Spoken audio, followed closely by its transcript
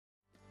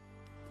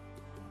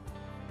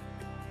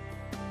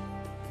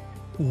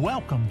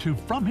Welcome to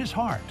From His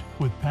Heart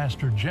with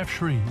Pastor Jeff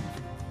Schreve,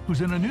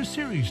 who's in a new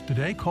series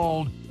today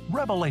called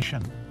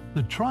Revelation,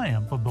 the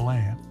Triumph of the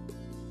Lamb.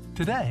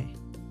 Today,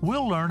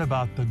 we'll learn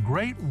about the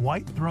great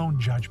white throne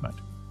judgment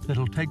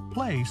that'll take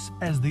place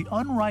as the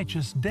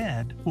unrighteous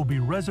dead will be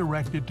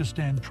resurrected to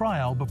stand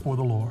trial before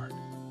the Lord.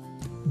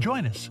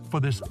 Join us for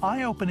this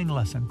eye-opening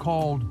lesson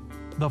called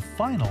The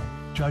Final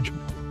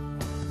Judgment.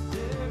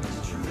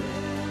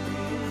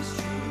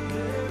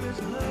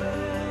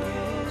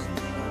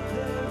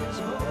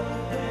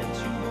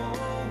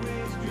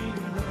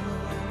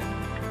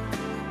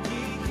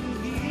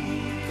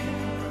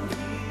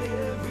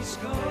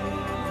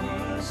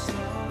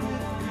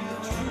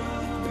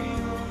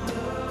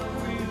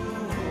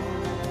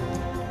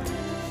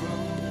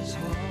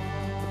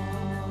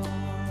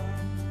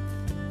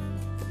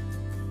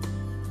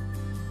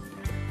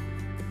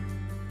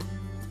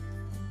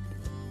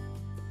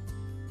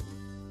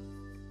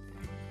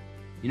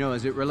 You know,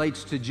 as it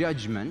relates to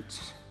judgment,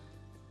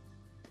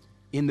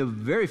 in the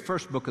very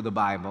first book of the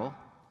Bible,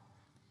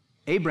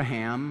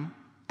 Abraham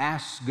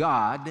asks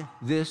God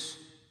this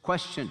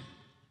question: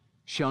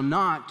 shall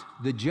not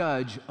the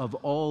judge of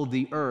all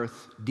the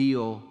earth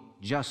deal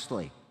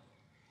justly?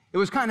 It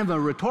was kind of a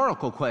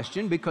rhetorical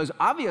question because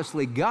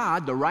obviously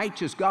God, the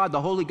righteous God,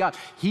 the holy God,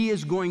 He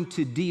is going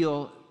to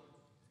deal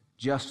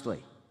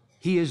justly.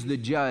 He is the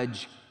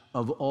judge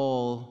of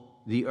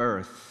all the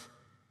earth.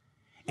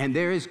 And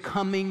there is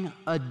coming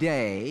a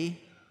day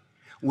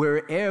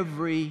where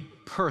every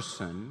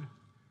person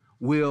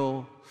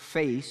will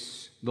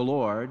face the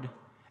Lord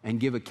and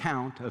give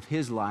account of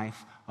his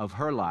life, of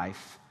her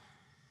life,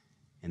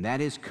 and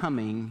that is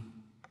coming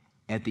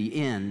at the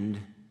end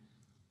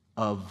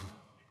of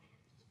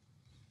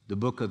the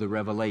book of the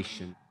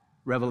Revelation.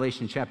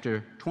 Revelation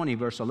chapter 20,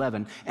 verse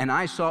 11, and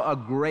I saw a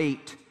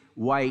great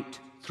white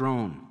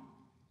throne,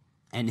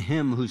 and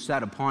him who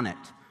sat upon it,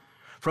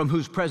 from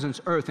whose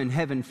presence earth and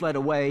heaven fled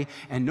away,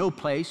 and no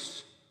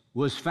place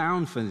was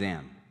found for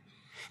them.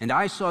 And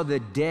I saw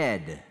the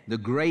dead, the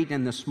great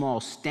and the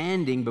small,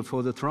 standing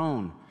before the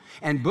throne.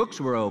 And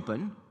books were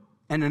open,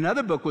 and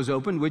another book was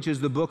opened, which is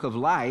the book of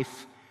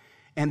life.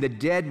 And the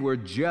dead were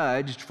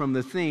judged from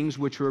the things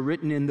which were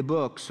written in the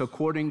books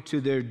according to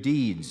their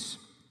deeds.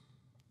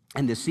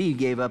 And the sea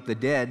gave up the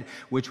dead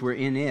which were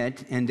in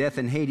it, and death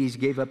and Hades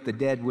gave up the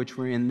dead which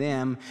were in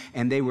them,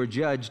 and they were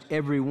judged,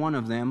 every one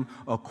of them,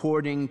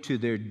 according to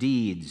their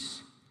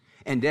deeds.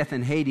 And death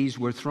and Hades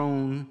were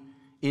thrown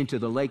into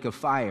the lake of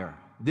fire.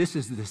 This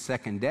is the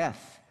second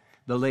death,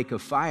 the lake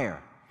of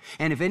fire.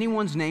 And if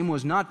anyone's name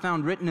was not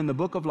found written in the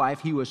book of life,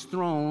 he was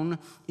thrown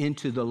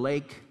into the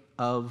lake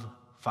of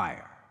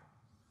fire.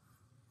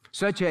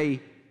 Such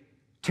a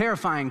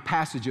terrifying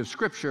passage of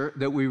Scripture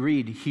that we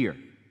read here.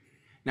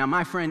 Now,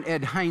 my friend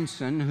Ed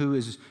Heinsohn, who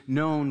is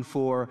known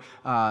for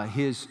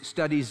his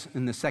studies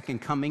in the Second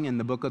Coming in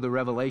the book of the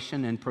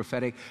Revelation and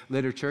prophetic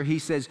literature, he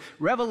says,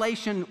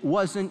 Revelation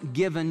wasn't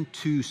given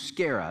to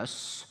scare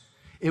us,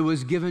 it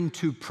was given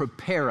to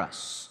prepare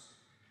us.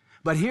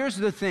 But here's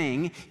the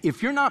thing,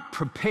 if you're not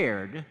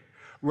prepared,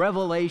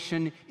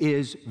 Revelation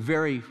is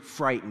very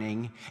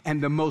frightening, and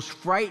the most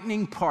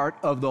frightening part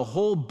of the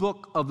whole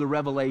book of the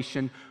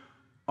Revelation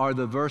are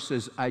the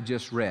verses I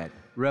just read.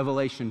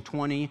 Revelation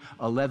 20,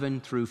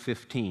 11 through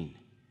 15,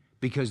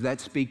 because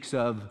that speaks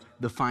of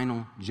the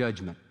final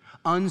judgment.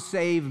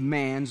 Unsaved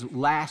man's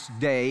last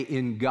day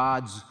in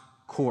God's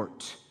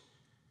court.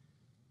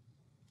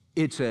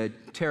 It's a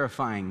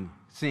terrifying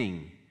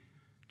thing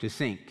to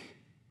think,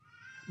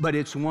 but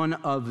it's one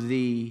of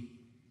the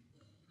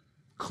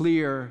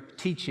clear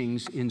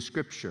teachings in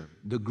Scripture,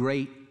 the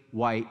great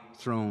white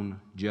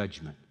throne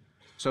judgment.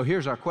 So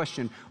here's our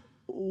question: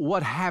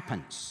 what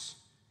happens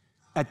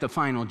at the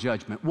final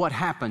judgment? What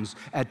happens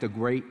at the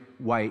great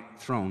white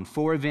throne?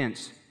 4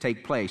 events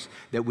take place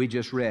that we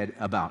just read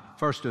about.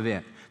 First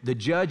event, the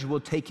judge will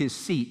take his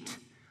seat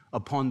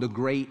upon the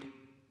great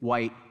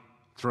white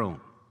throne.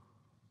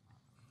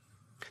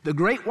 The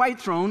great white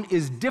throne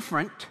is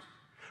different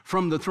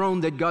from the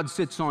throne that God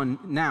sits on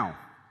now.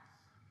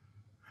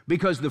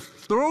 Because the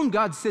throne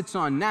God sits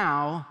on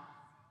now,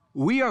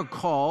 we are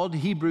called,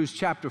 Hebrews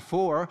chapter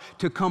 4,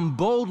 to come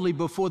boldly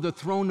before the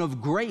throne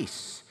of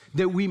grace,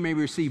 that we may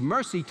receive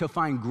mercy to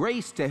find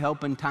grace to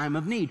help in time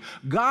of need.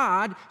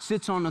 God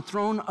sits on a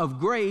throne of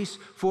grace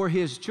for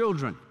His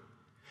children.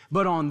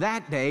 But on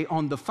that day,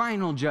 on the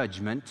final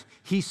judgment,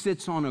 He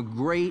sits on a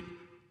great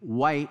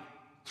white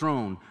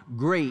throne.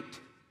 Great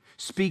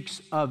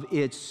speaks of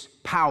its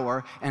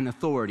power and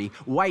authority.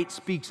 White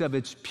speaks of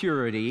its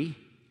purity,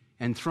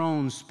 and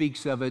throne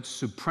speaks of its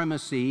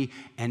supremacy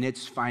and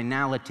its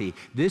finality.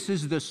 This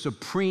is the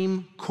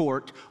supreme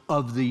court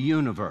of the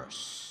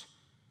universe.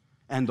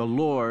 And the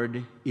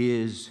Lord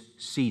is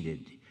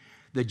seated.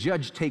 The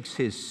judge takes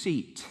his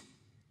seat.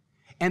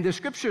 And the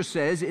Scripture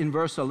says in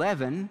verse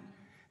 11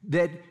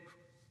 that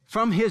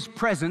from His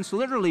presence,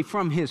 literally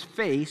from His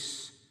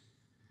face,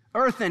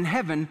 earth and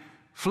heaven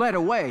fled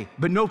away,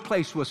 but no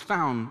place was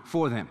found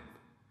for them.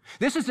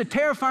 This is a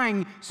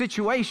terrifying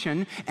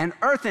situation, and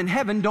earth and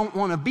heaven don't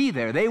want to be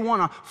there. They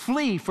want to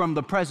flee from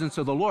the presence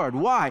of the Lord.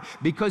 Why?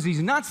 Because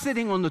he's not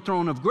sitting on the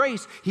throne of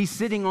grace. He's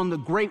sitting on the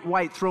great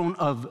white throne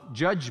of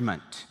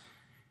judgment.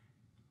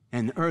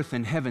 And earth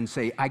and heaven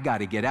say, I got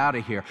to get out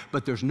of here.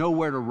 But there's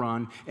nowhere to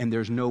run, and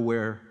there's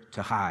nowhere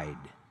to hide.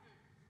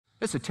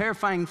 It's a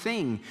terrifying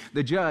thing.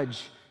 The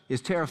judge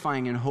is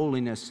terrifying in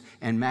holiness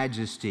and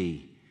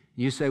majesty.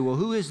 You say, well,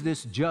 who is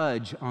this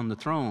judge on the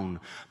throne?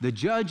 The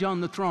judge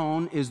on the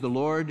throne is the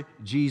Lord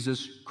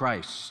Jesus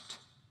Christ.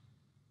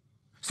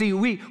 See,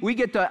 we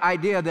get the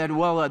idea that,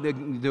 well,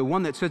 the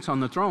one that sits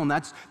on the throne,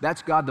 that's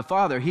God the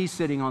Father. He's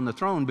sitting on the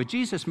throne. But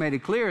Jesus made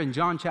it clear in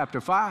John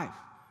chapter 5.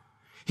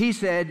 He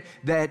said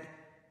that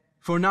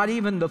for not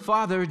even the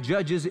Father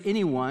judges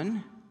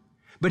anyone,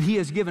 but he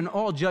has given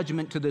all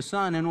judgment to the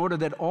Son in order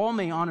that all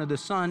may honor the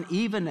Son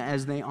even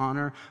as they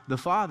honor the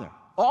Father.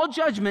 All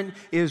judgment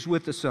is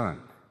with the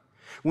Son.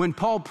 When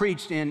Paul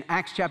preached in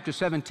Acts chapter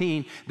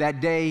 17 that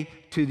day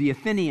to the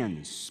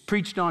Athenians,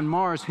 preached on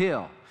Mars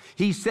Hill,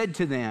 he said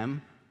to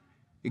them,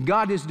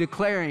 God is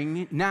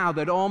declaring now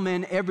that all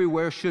men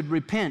everywhere should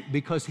repent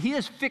because he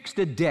has fixed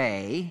a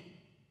day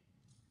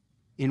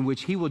in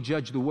which he will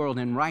judge the world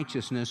in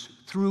righteousness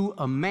through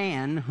a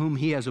man whom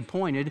he has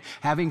appointed,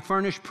 having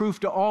furnished proof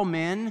to all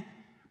men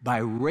by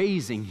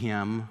raising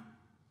him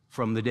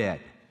from the dead.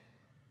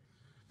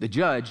 The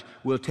judge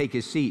will take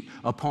his seat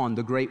upon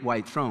the great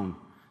white throne.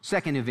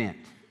 Second event,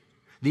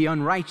 the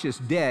unrighteous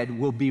dead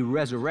will be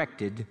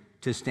resurrected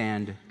to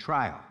stand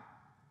trial.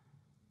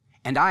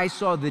 And I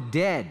saw the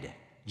dead,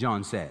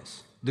 John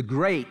says, the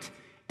great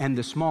and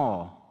the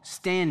small,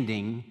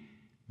 standing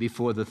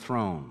before the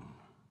throne.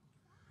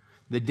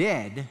 The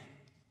dead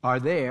are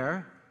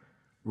there,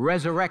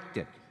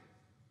 resurrected.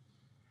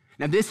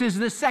 Now, this is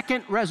the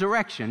second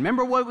resurrection.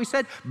 Remember what we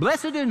said?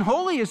 Blessed and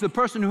holy is the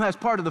person who has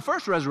part of the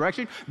first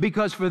resurrection,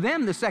 because for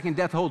them the second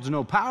death holds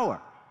no power.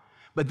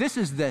 But this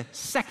is the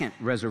second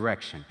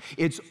resurrection.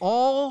 It's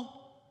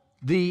all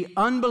the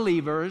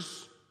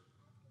unbelievers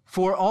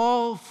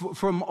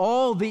from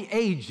all the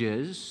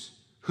ages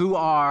who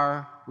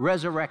are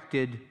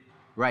resurrected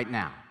right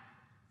now.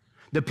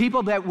 The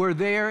people that were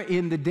there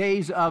in the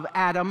days of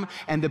Adam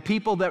and the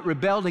people that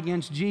rebelled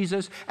against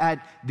Jesus in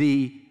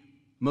the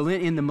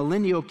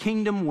millennial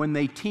kingdom when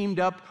they teamed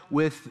up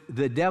with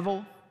the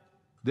devil,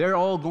 they're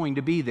all going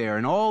to be there.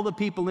 And all the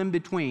people in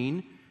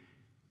between,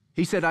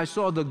 he said, I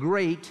saw the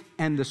great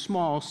and the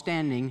small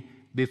standing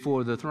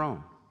before the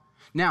throne.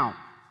 Now,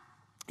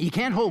 you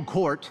can't hold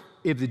court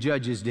if the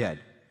judge is dead.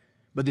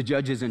 But the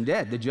judge isn't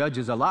dead. The judge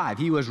is alive.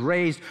 He was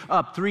raised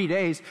up 3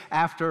 days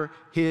after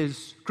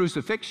his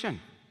crucifixion.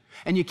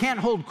 And you can't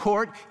hold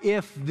court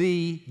if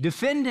the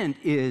defendant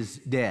is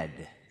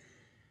dead.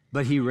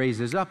 But he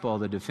raises up all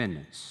the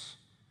defendants.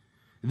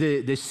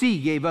 The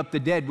sea gave up the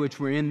dead which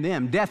were in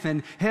them. Death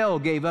and hell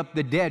gave up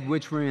the dead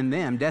which were in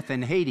them. Death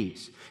and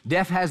Hades.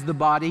 Death has the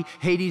body.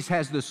 Hades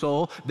has the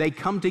soul. They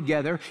come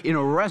together in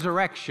a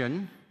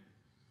resurrection,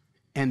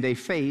 and they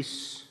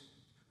face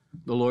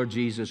the Lord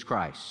Jesus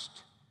Christ.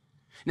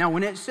 Now,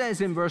 when it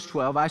says in verse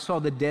 12, I saw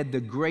the dead,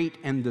 the great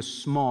and the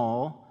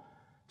small,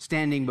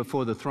 standing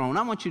before the throne,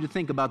 I want you to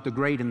think about the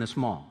great and the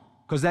small,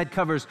 because that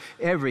covers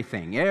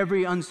everything,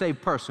 every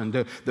unsaved person,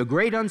 the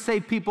great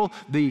unsaved people,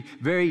 the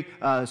very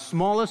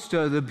smallest,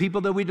 the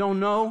people that we don't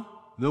know,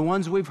 the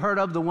ones we've heard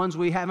of, the ones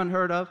we haven't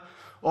heard of,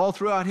 all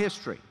throughout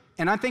history.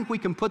 And I think we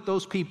can put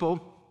those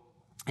people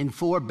in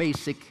 4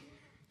 basic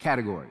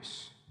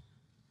categories.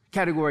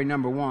 Category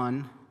number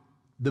 1,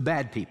 the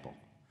bad people.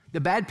 The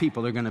bad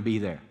people are going to be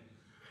there.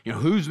 You know,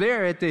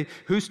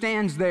 who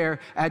stands there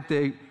at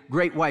the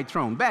great white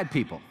throne? Bad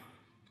people.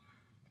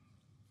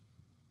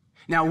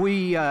 Now,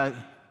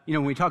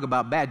 when we talk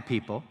about bad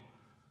people,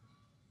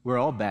 we're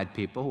all bad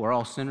people. We're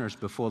all sinners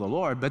before the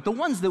Lord. But the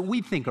ones that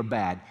we think are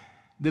bad,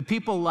 the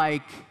people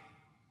like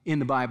in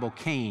the Bible,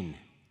 Cain,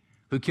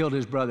 who killed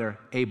his brother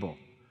Abel.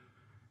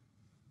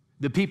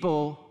 The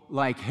people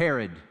like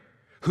Herod,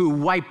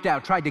 who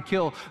tried to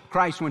kill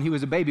Christ when he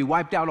was a baby,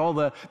 wiped out all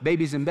the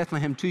babies in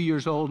Bethlehem 2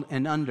 years old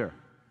and under.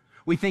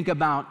 We think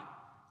about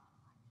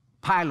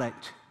Pilate.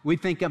 We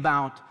think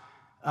about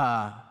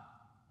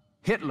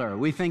Hitler.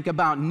 We think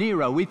about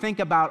Nero. We think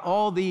about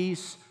all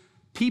these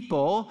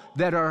people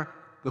that are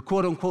the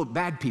quote-unquote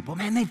bad people.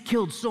 Man, they've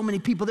killed so many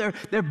people.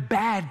 They're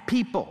bad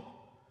people.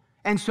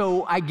 And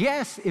so I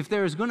guess if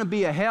there's going to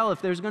be a hell,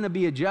 if there's going to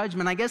be a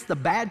judgment, I guess the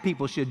bad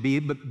people should be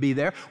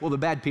there. Well, the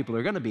bad people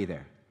are going to be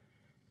there.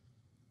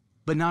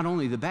 But not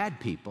only the bad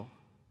people,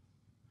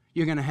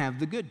 you're going to have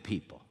the good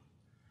people.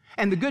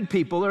 And the good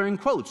people are in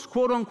quotes,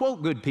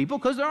 quote-unquote good people,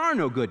 because there are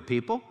no good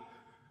people.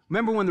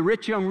 Remember when the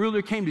rich young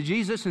ruler came to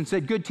Jesus and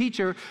said, good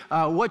teacher,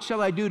 what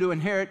shall I do to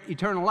inherit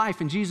eternal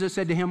life? And Jesus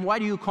said to him, why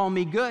do you call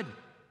me good?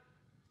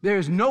 There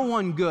is no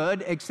one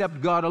good except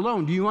God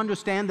alone. Do you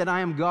understand that I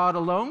am God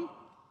alone?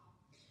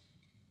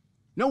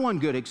 No one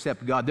good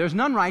except God. There's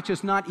none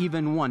righteous, not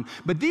even one.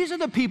 But these are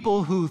the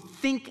people who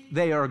think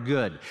they are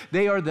good.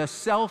 They are the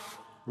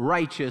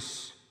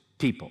self-righteous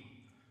people.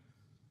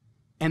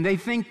 And they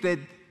think that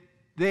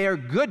their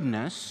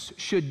goodness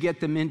should get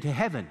them into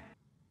heaven.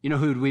 You know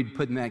who we'd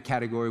put in that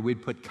category?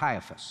 We'd put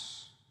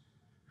Caiaphas.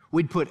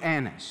 We'd put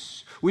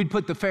Annas. We'd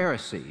put the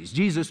Pharisees.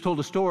 Jesus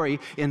told a story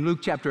in Luke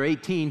chapter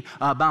 18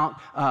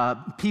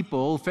 about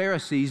people,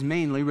 Pharisees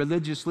mainly,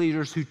 religious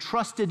leaders who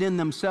trusted in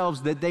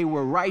themselves that they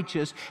were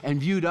righteous and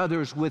viewed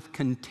others with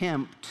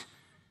contempt.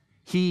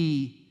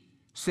 He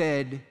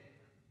said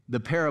the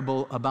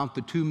parable about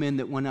the two men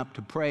that went up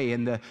to pray,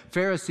 and the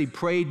Pharisee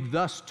prayed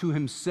thus to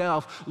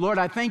himself, Lord,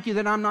 I thank you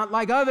that I'm not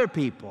like other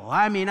people.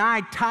 I mean, I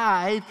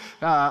tithe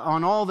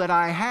on all that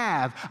I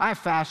have. I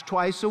fast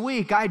twice a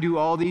week. I do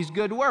all these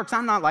good works.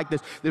 I'm not like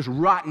this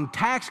rotten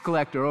tax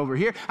collector over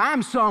here.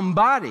 I'm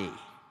somebody.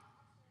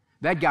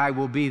 That guy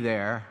will be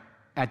there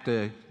at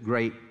the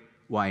great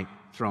white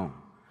throne.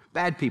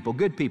 Bad people,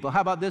 good people. How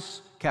about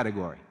this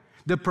category?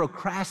 The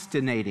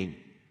procrastinating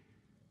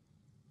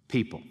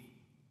people.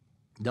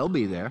 They'll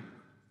be there.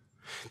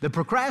 The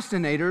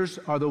procrastinators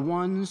are the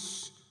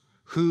ones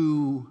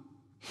who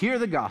hear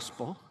the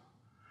gospel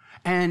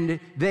and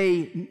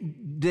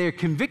they're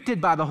convicted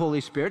by the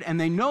Holy Spirit and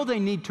they know they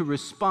need to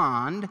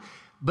respond,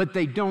 but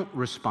they don't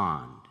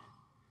respond.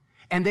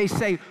 And they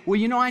say, well,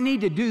 you know, I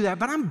need to do that,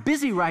 but I'm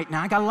busy right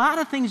now. I got a lot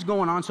of things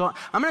going on, so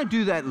I'm going to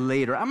do that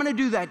later. I'm going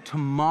to do that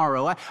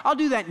tomorrow. I'll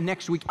do that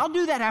next week. I'll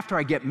do that after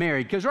I get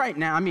married, because right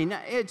now, I mean,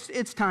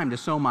 it's time to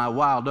sow my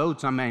wild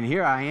oats. I mean,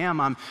 here I am.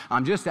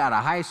 I'm just out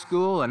of high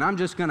school, and I'm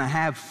just going to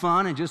have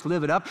fun and just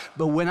live it up.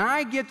 But when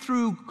I get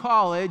through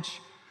college,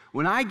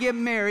 when I get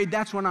married,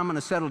 that's when I'm going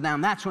to settle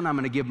down. That's when I'm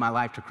going to give my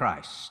life to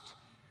Christ.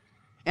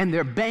 And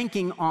they're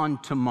banking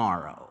on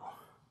tomorrow.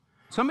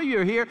 Some of you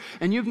are here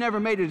and you've never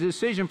made a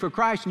decision for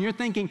Christ and you're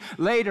thinking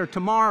later,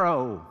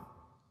 tomorrow,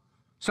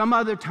 some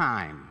other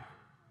time.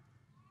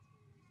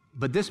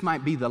 But this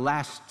might be the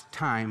last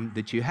time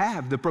that you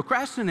have. The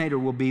procrastinator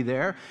will be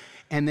there.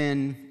 And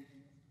then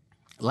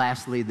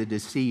lastly, the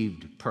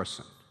deceived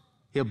person.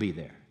 He'll be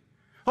there.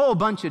 A whole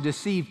bunch of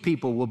deceived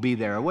people will be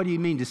there. What do you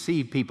mean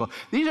deceived people?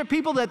 These are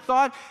people that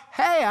thought,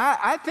 hey,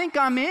 I think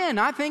I'm in.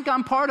 I think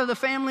I'm part of the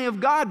family of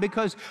God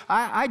because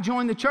I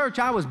joined the church.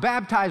 I was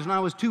baptized when I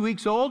was 2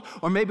 weeks old,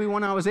 or maybe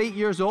when I was 8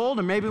 years old,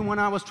 or maybe when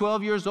I was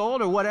 12 years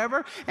old, or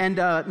whatever. And,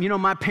 you know,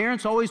 my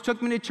parents always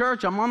took me to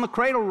church. I'm on the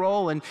cradle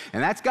roll, and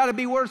that's got to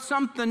be worth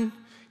something,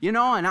 you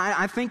know, and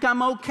I think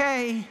I'm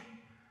okay. I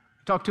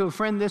talked to a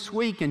friend this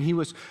week, and he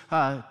was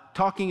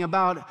talking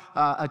about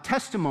a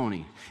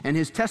testimony. And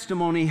his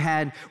testimony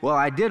had, well,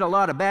 I did a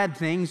lot of bad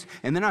things,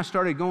 and then I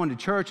started going to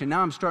church, and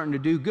now I'm starting to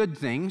do good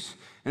things.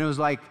 And it was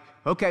like,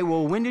 okay,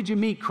 well, when did you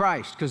meet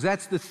Christ? Because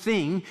that's the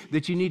thing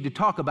that you need to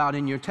talk about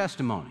in your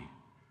testimony.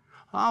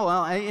 Oh,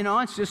 well, you know,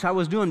 it's just I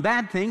was doing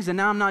bad things, and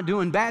now I'm not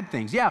doing bad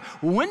things. Yeah,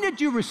 well, when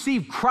did you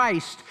receive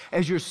Christ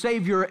as your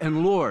Savior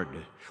and Lord?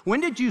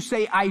 When did you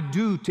say, I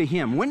do to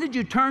Him? When did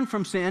you turn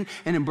from sin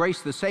and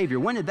embrace the Savior?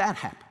 When did that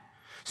happen?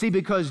 See,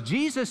 because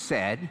Jesus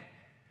said,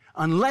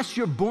 unless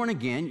you're born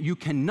again, you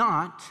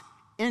cannot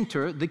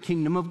enter the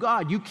kingdom of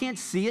God. You can't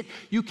see it.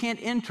 You can't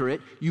enter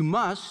it. You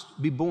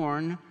must be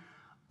born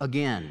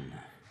again.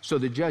 So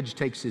the judge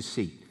takes his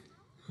seat.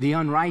 The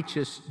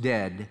unrighteous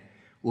dead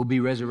will be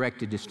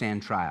resurrected to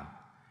stand trial.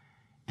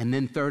 And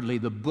then thirdly,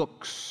 the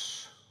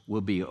books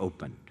will be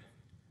opened.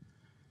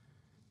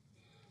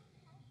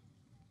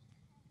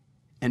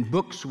 And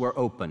books were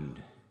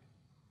opened.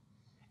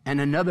 And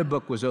another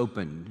book was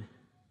opened,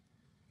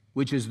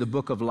 which is the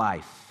book of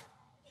life.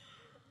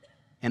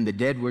 And the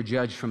dead were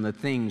judged from the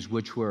things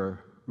which were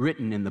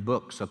written in the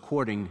books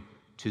according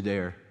to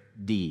their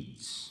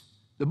deeds.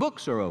 The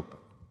books are open.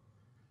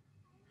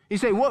 You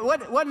say,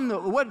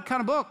 what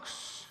kind of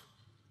books?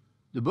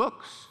 The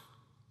books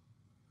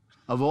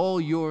of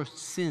all your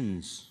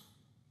sins.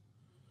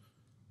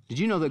 Did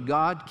you know that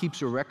God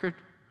keeps a record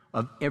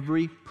of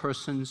every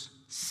person's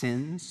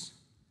sins?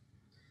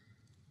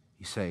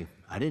 You say,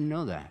 I didn't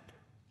know that.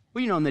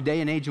 Well, you know, in the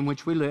day and age in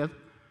which we live,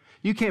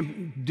 you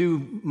can't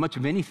do much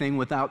of anything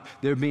without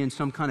there being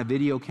some kind of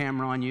video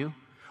camera on you.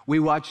 We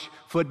watch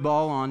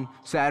football on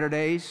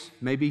Saturdays,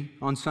 maybe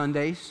on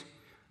Sundays,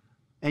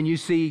 and you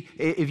see,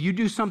 if you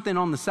do something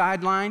on the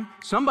sideline,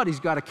 somebody's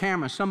got a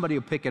camera, somebody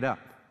will pick it up.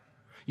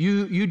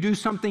 You do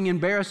something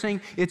embarrassing,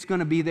 it's going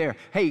to be there.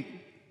 Hey,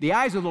 the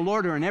eyes of the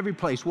Lord are in every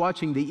place,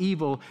 watching the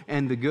evil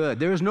and the good.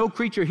 There is no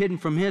creature hidden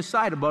from His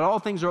sight, but all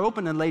things are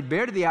open and laid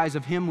bare to the eyes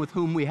of Him with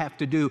whom we have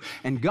to do.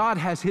 And God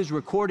has His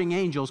recording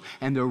angels,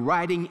 and they're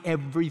writing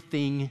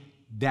everything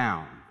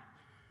down.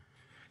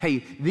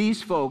 Hey,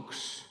 these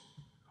folks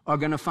are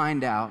going to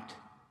find out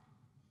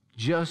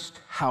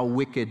just how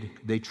wicked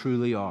they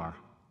truly are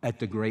at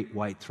the great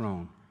white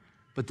throne.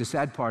 But the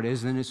sad part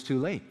is, then it's too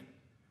late.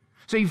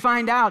 So you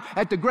find out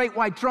at the great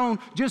white throne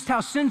just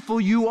how sinful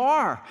you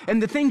are.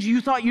 And the things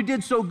you thought you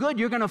did so good,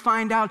 you're going to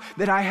find out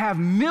that I have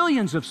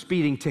millions of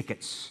speeding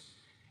tickets.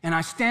 And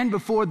I stand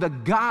before the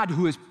God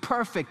who is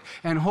perfect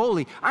and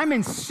holy. I'm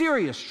in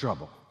serious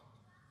trouble.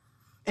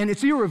 And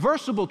it's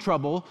irreversible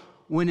trouble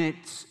when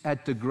it's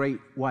at the great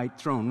white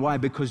throne. Why?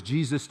 Because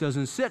Jesus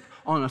doesn't sit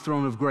on a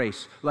throne of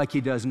grace like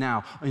He does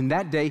now. In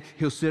that day,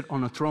 He'll sit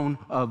on a throne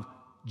of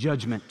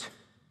judgment.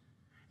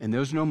 And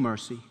there's no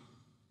mercy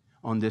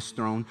on this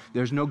throne.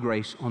 There's no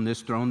grace on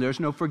this throne. There's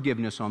no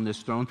forgiveness on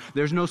this throne.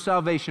 There's no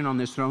salvation on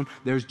this throne.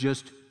 There's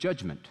just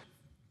judgment.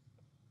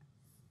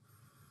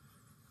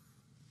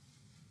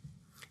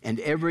 And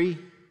every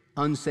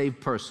unsaved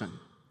person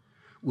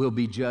will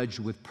be judged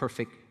with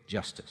perfect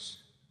justice.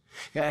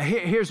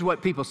 Here's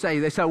what people say.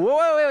 They say,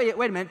 wait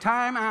a minute,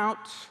 time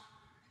out.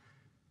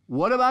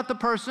 What about the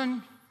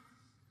person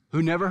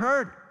who never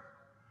heard?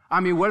 I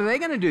mean, what are they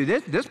going to do?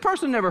 This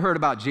person never heard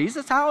about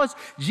Jesus. How is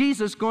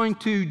Jesus going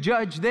to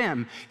judge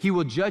them? He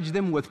will judge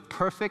them with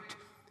perfect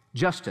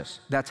justice.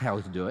 That's how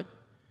he'll do it.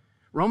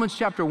 Romans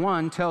chapter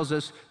 1 tells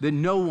us that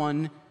no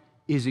one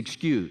is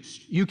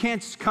excused. You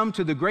can't come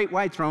to the great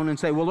white throne and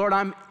say, well, Lord,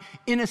 I'm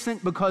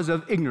innocent because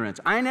of ignorance.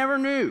 I never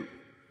knew.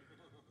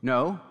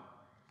 No,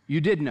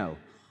 you did know.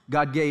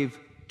 God gave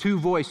two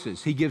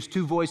voices. He gives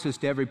two voices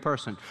to every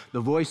person,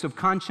 the voice of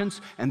conscience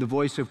and the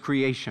voice of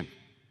creation.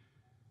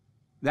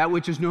 That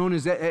which is known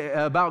as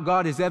about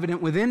God is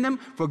evident within them,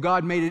 for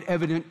God made it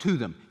evident to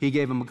them. He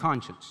gave them a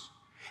conscience.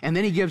 And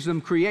then he gives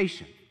them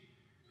creation.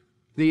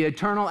 The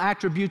eternal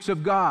attributes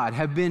of God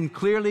have been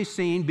clearly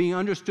seen, being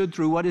understood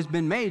through what has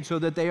been made, so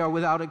that they are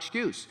without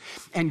excuse.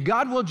 And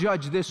God will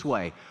judge this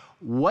way.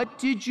 What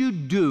did you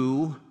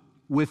do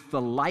with the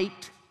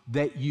light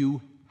that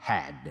you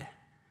had?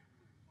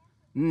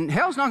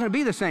 Hell's not going to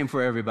be the same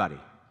for everybody.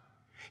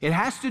 It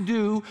has to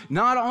do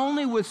not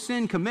only with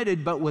sin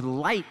committed, but with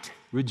light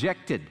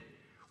rejected.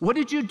 What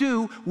did you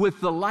do with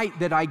the light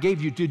that I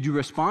gave you? Did you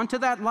respond to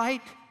that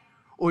light,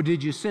 or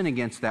did you sin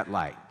against that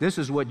light? This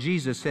is what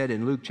Jesus said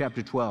in Luke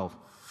chapter 12.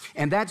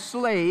 And that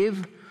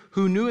slave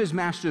who knew his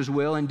master's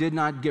will and did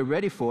not get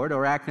ready for it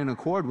or act in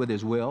accord with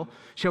his will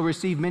shall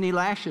receive many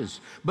lashes.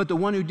 But the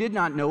one who did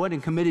not know it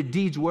and committed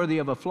deeds worthy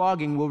of a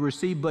flogging will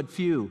receive but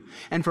few.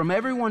 And from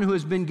everyone who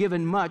has been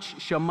given much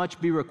shall much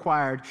be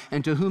required,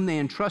 and to whom they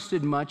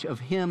entrusted much, of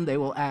him they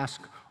will ask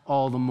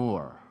all the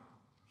more.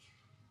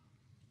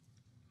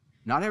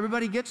 Not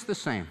everybody gets the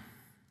same.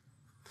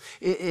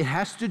 It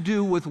has to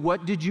do with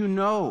what did you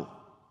know?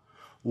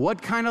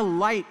 What kind of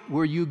light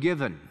were you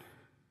given?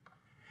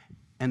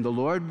 And the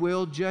Lord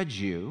will judge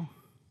you.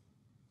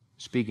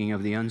 Speaking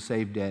of the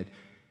unsaved dead,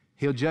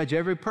 he'll judge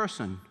every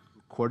person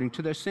according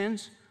to their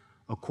sins,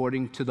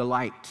 according to the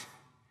light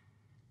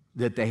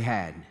that they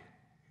had.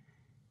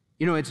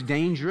 You know, it's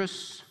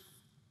dangerous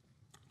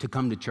to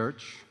come to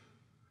church.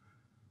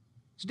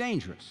 It's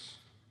dangerous.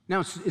 Now,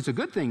 it's a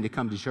good thing to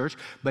come to church,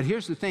 but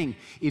here's the thing.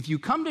 If you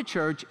come to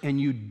church and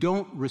you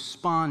don't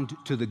respond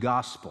to the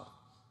gospel,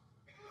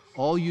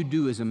 all you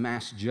do is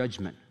amass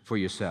judgment for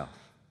yourself.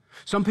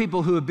 Some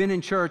people who have been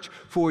in church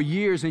for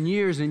years and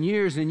years and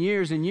years and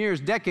years and years,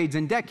 decades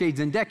and decades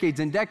and decades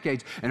and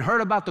decades, and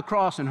heard about the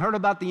cross and heard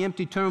about the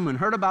empty tomb and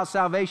heard about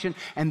salvation,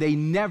 and they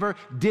never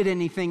did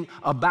anything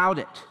about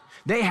it.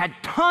 They had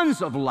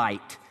tons of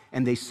light,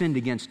 and they sinned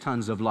against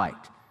tons of light.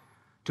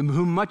 To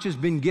whom much has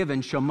been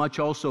given shall much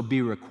also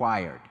be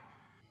required.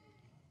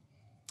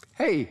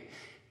 Hey,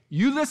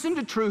 you listen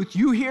to truth,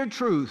 you hear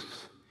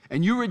truth,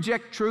 and you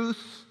reject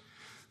truth.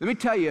 Let me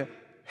tell you,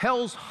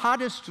 hell's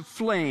hottest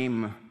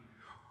flame,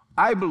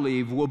 I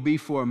believe, will be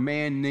for a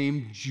man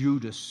named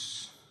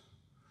Judas,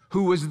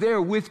 who was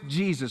there with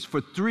Jesus for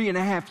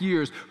 3.5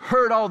 years,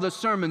 heard all the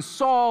sermons,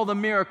 saw all the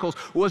miracles,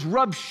 was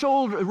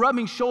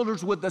rubbing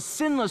shoulders with the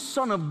sinless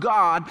Son of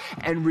God,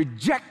 and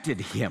rejected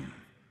him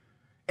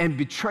and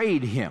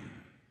betrayed him.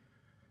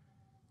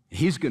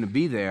 He's going to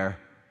be there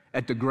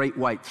at the great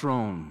white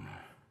throne,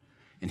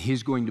 and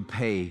he's going to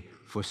pay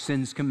for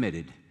sins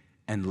committed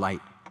and light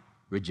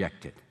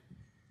rejected.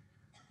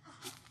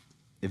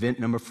 Event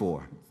number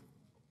 4.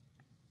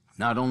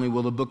 Not only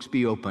will the books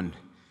be opened,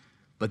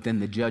 but then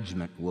the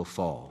judgment will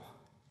fall.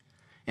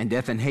 And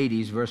death and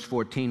Hades, verse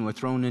 14, were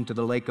thrown into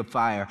the lake of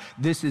fire.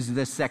 This is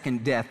the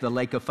second death, the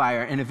lake of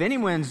fire. And if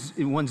anyone's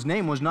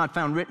name was not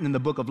found written in the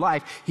book of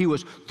life, he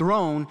was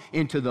thrown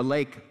into the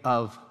lake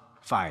of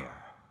fire.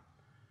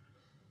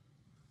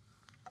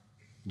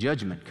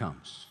 Judgment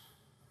comes.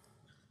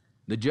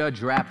 The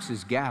judge raps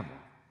his gavel,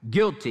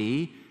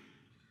 guilty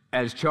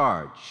as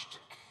charged.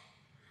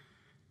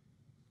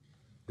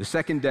 The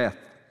second death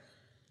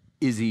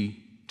is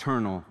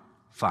eternal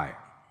fire.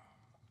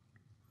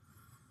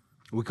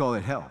 We call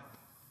it hell.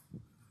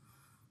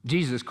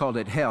 Jesus called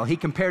it hell. He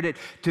compared it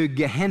to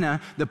Gehenna,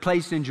 the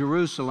place in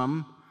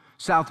Jerusalem,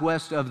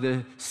 southwest of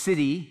the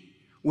city,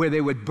 where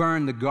they would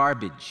burn the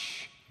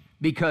garbage,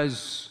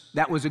 because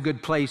that was a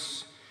good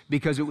place,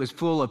 because it was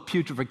full of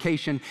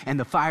putrefaction and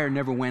the fire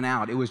never went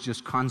out. It was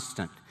just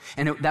constant.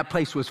 And that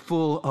place was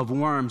full of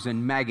worms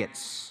and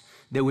maggots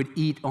that would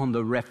eat on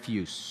the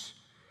refuse.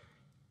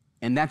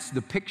 And that's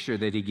the picture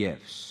that he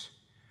gives,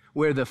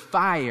 where the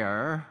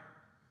fire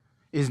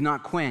is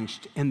not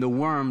quenched and the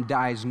worm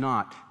dies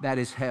not. That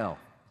is hell,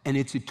 and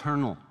it's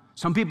eternal.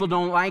 Some people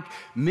don't like,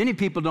 many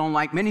people don't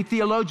like, many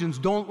theologians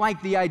don't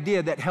like the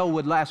idea that hell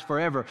would last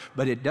forever,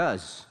 but it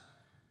does.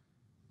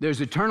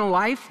 There's eternal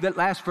life that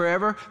lasts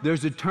forever.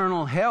 There's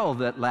eternal hell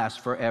that lasts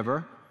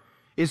forever.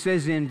 It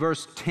says in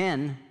verse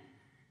 10,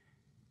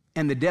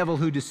 And the devil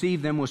who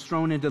deceived them was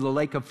thrown into the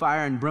lake of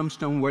fire and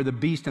brimstone, where the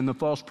beast and the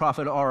false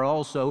prophet are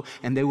also,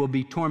 and they will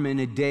be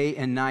tormented day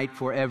and night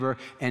forever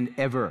and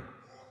ever.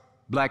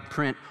 Black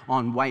print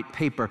on white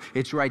paper.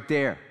 It's right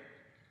there.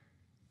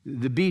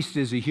 The beast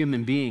is a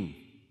human being.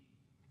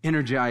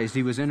 Energized,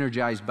 he was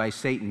energized by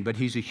Satan, but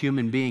he's a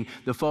human being.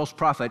 The false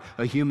prophet,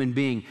 a human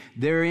being.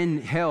 They're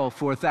in hell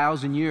for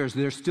 1,000 years.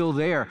 They're still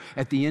there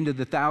at the end of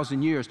the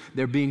 1,000 years.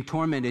 They're being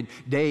tormented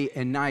day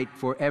and night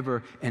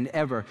forever and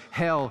ever.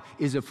 Hell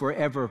is a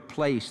forever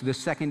place. The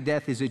second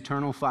death is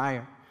eternal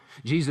fire.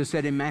 Jesus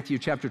said in Matthew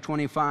chapter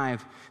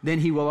 25, then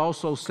he will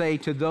also say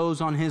to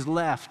those on his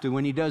left,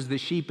 when he does the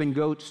sheep and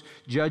goats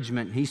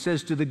judgment, he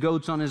says to the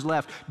goats on his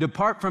left,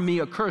 depart from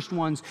me, accursed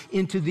ones,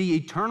 into the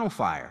eternal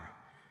fire,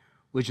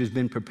 which has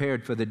been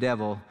prepared for the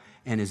devil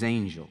and his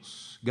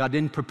angels. God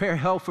didn't prepare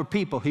hell for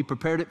people. He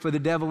prepared it for the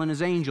devil and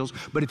his angels.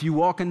 But if you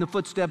walk in the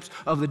footsteps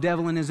of the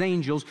devil and his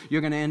angels,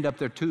 you're going to end up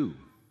there too.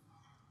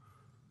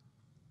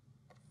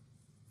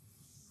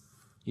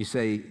 You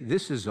say,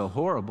 this is a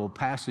horrible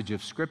passage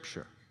of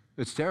Scripture.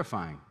 It's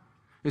terrifying.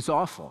 It's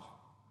awful.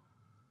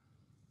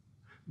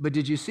 But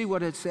did you see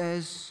what it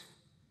says?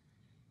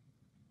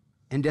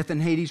 And death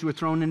and Hades were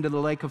thrown into the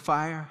lake of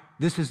fire.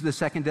 This is the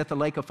second death, the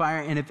lake of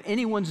fire. And if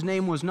anyone's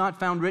name was not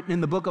found written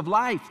in the book of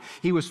life,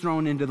 he was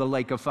thrown into the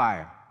lake of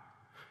fire.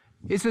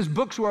 It says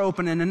books were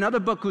opened, and another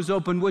book was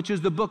opened, which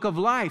is the book of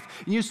life.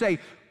 And you say,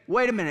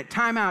 wait a minute,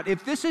 time out.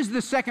 If this is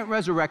the second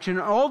resurrection,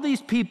 and all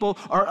these people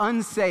are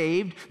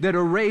unsaved that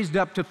are raised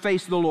up to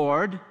face the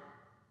Lord,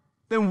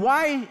 then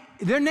why,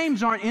 their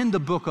names aren't in the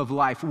book of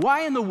life.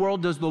 Why in the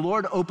world does the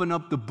Lord open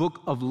up the book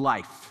of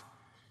life?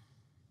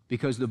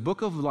 Because the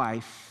book of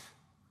life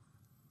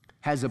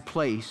has a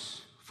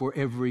place for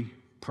every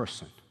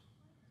person.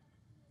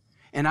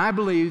 And I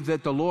believe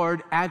that the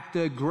Lord at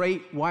the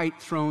great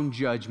white throne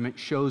judgment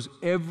shows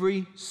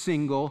every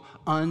single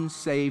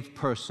unsaved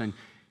person.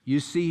 You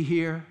see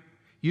here,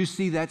 you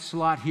see that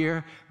slot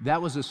here?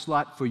 That was a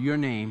slot for your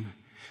name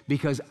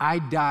because I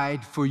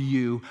died for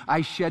you.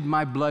 I shed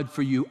my blood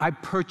for you. I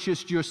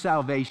purchased your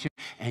salvation,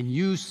 and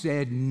you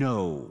said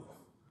no.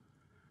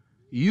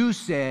 You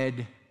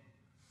said,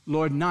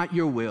 Lord, not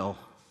your will,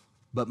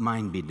 but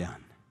mine be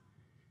done.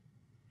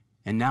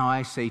 And now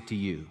I say to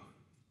you,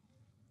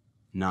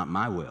 not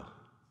my will,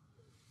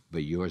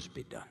 but yours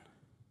be done.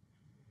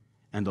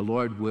 And the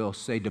Lord will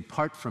say,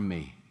 depart from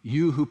me,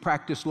 you who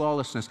practice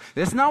lawlessness.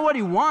 That's not what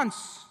he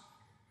wants.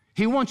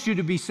 He wants you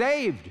to be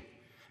saved.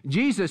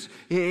 Jesus,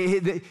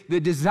 the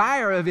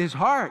desire of his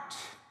heart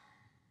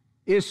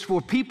is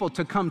for people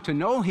to come to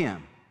know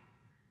him.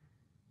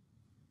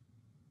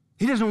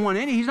 He doesn't want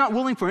any, he's not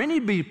willing for any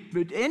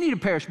to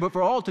perish, but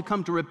for all to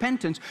come to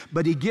repentance.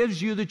 But he gives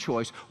you the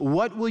choice.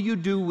 What will you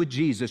do with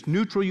Jesus?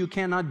 Neutral you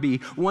cannot be.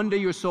 One day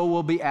your soul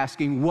will be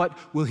asking, what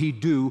will he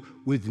do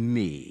with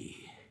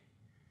me?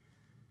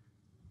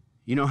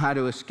 You know how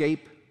to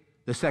escape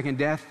the second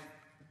death?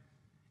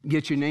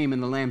 Get your name in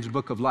the Lamb's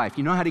Book of Life.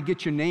 You know how to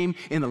get your name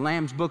in the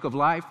Lamb's Book of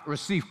Life?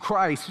 Receive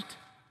Christ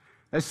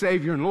as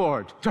Savior and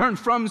Lord. Turn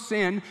from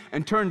sin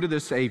and turn to the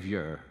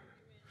Savior.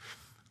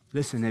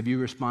 Listen, have you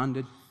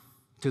responded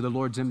to the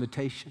Lord's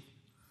invitation?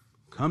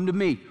 Come to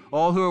me,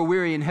 all who are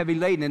weary and heavy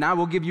laden, and I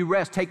will give you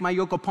rest. Take my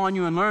yoke upon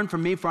you and learn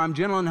from me, for I'm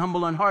gentle and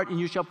humble in heart, and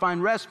you shall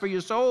find rest for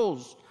your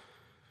souls.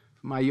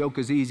 My yoke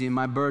is easy and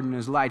my burden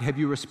is light. Have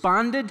you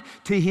responded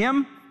to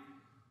him?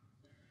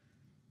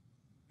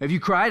 Have you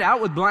cried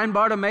out with blind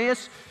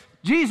Bartimaeus,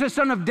 Jesus,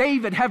 son of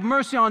David, have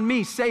mercy on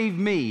me, save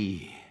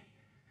me?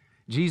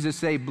 Jesus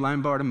saved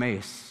blind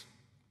Bartimaeus.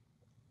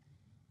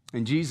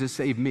 And Jesus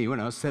saved me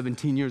when I was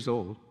 17 years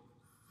old.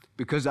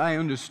 Because I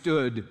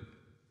understood,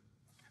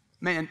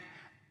 man,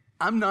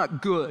 I'm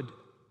not good.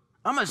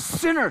 I'm a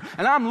sinner,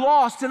 and I'm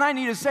lost, and I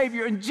need a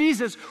Savior. And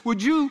Jesus,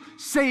 would you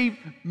save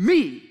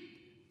me?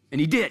 And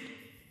he did.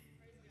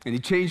 And he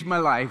changed my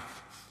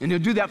life. And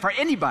he'll do that for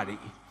anybody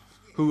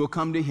who will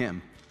come to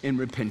him in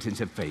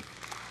repentance and faith.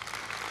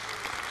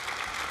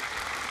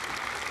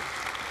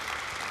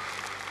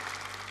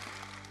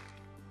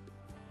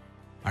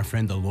 Our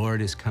friend, the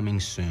Lord is coming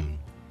soon.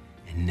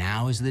 And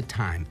now is the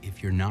time,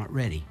 if you're not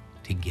ready,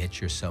 to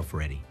get yourself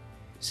ready.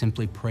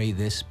 Simply pray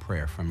this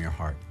prayer from your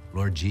heart.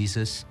 Lord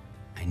Jesus,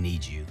 I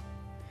need you.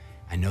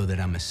 I know that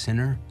I'm a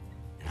sinner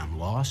and I'm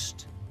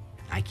lost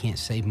and I can't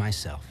save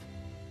myself.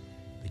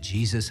 But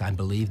Jesus, I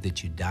believe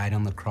that you died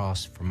on the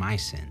cross for my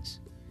sins,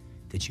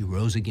 that you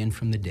rose again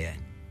from the dead,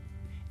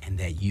 and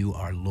that you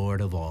are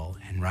Lord of all.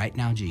 And right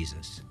now,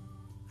 Jesus,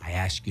 I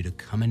ask you to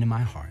come into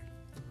my heart.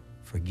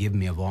 Forgive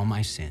me of all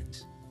my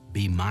sins.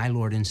 Be my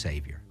Lord and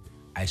Savior.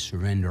 I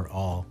surrender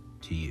all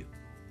to you.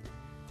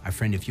 My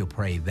friend, if you'll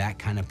pray that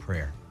kind of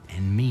prayer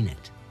and mean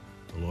it,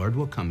 the Lord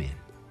will come in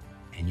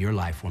and your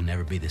life will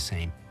never be the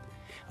same.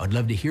 I would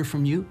love to hear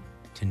from you,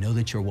 to know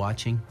that you're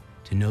watching,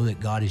 to know that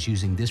God is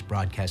using this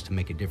broadcast to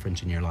make a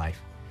difference in your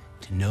life,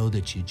 to know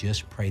that you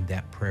just prayed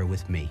that prayer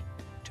with me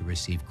to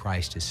receive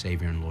Christ as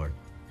Savior and Lord.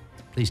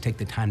 Please take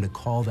the time to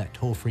call that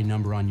toll-free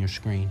number on your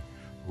screen.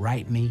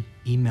 Write me,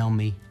 email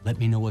me, let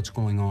me know what's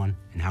going on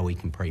and how we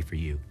can pray for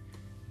you.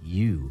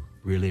 you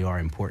really are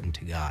important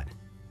to God,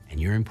 and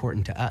you're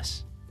important to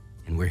us,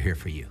 and we're here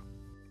for you.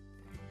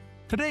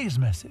 Today's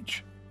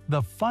message,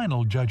 The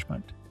Final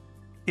Judgment,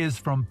 is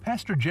from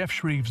Pastor Jeff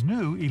Schreve's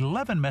new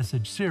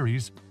 11-message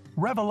series,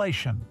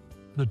 Revelation,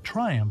 the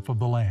Triumph of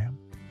the Lamb.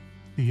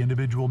 The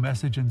individual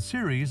message and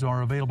series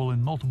are available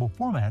in multiple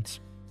formats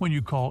when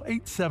you call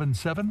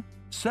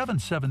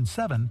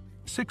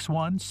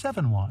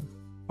 877-777-6171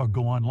 or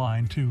go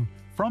online to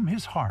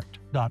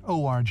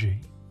fromhisheart.org.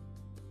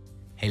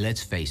 Hey,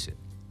 let's face it,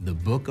 the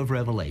book of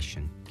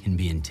Revelation can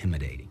be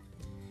intimidating.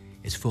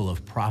 It's full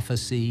of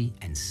prophecy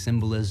and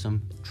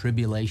symbolism,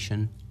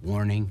 tribulation,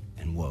 warning,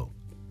 and woe.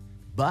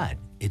 But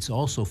it's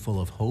also full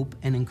of hope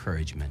and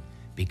encouragement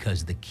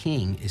because the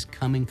King is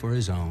coming for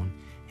his own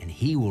and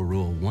he will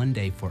rule one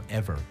day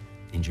forever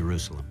in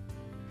Jerusalem.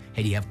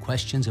 Hey, do you have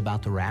questions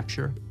about the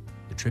rapture,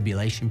 the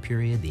tribulation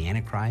period, the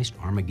Antichrist,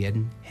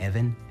 Armageddon,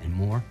 heaven, and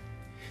more?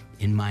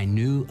 In my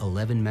new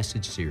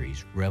 11-message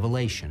series,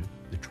 Revelation,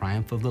 the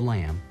Triumph of the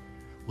Lamb,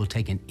 we'll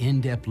take an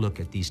in-depth look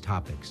at these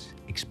topics,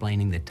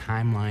 explaining the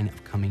timeline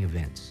of coming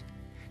events.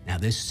 Now,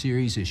 this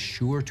series is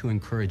sure to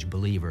encourage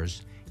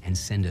believers and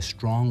send a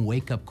strong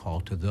wake-up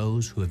call to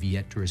those who have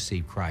yet to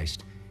receive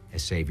Christ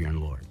as Savior and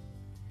Lord.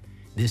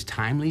 This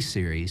timely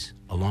series,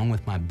 along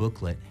with my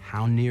booklet,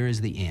 How Near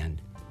is the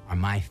End, are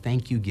my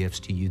thank you gifts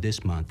to you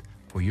this month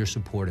for your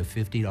support of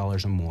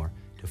 $50 or more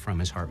to From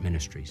His Heart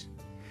Ministries.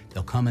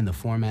 They'll come in the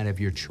format of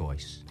your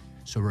choice,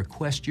 so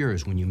request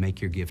yours when you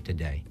make your gift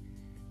today.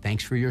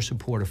 Thanks for your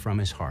support of From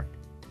His Heart.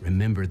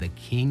 Remember, the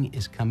King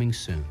is coming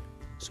soon,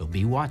 so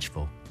be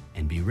watchful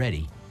and be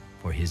ready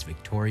for His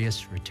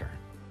victorious return.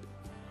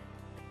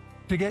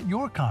 To get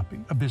your copy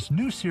of this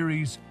new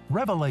series,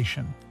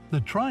 Revelation,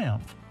 the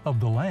Triumph of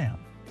the Lamb,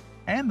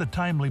 and the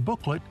timely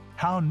booklet,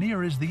 How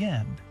Near is the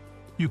End,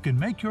 you can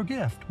make your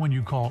gift when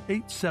you call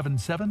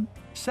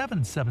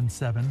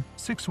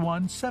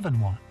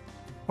 877-777-6171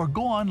 or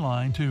go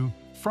online to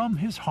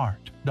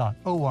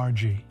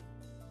fromhisheart.org.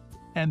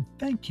 And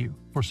thank you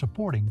for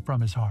supporting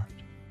From His Heart.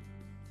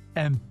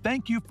 And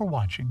thank you for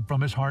watching From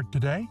His Heart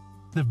today,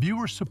 the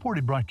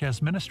viewer-supported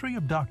broadcast ministry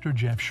of Dr.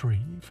 Jeff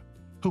Schreve,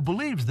 who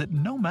believes that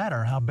no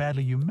matter how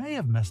badly you may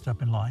have messed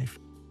up in life,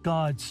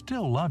 God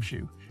still loves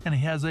you and He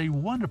has a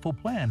wonderful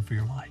plan for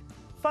your life.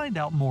 Find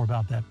out more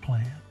about that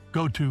plan.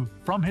 Go to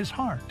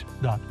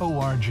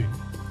fromhisheart.org.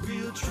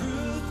 Real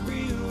truth,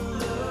 real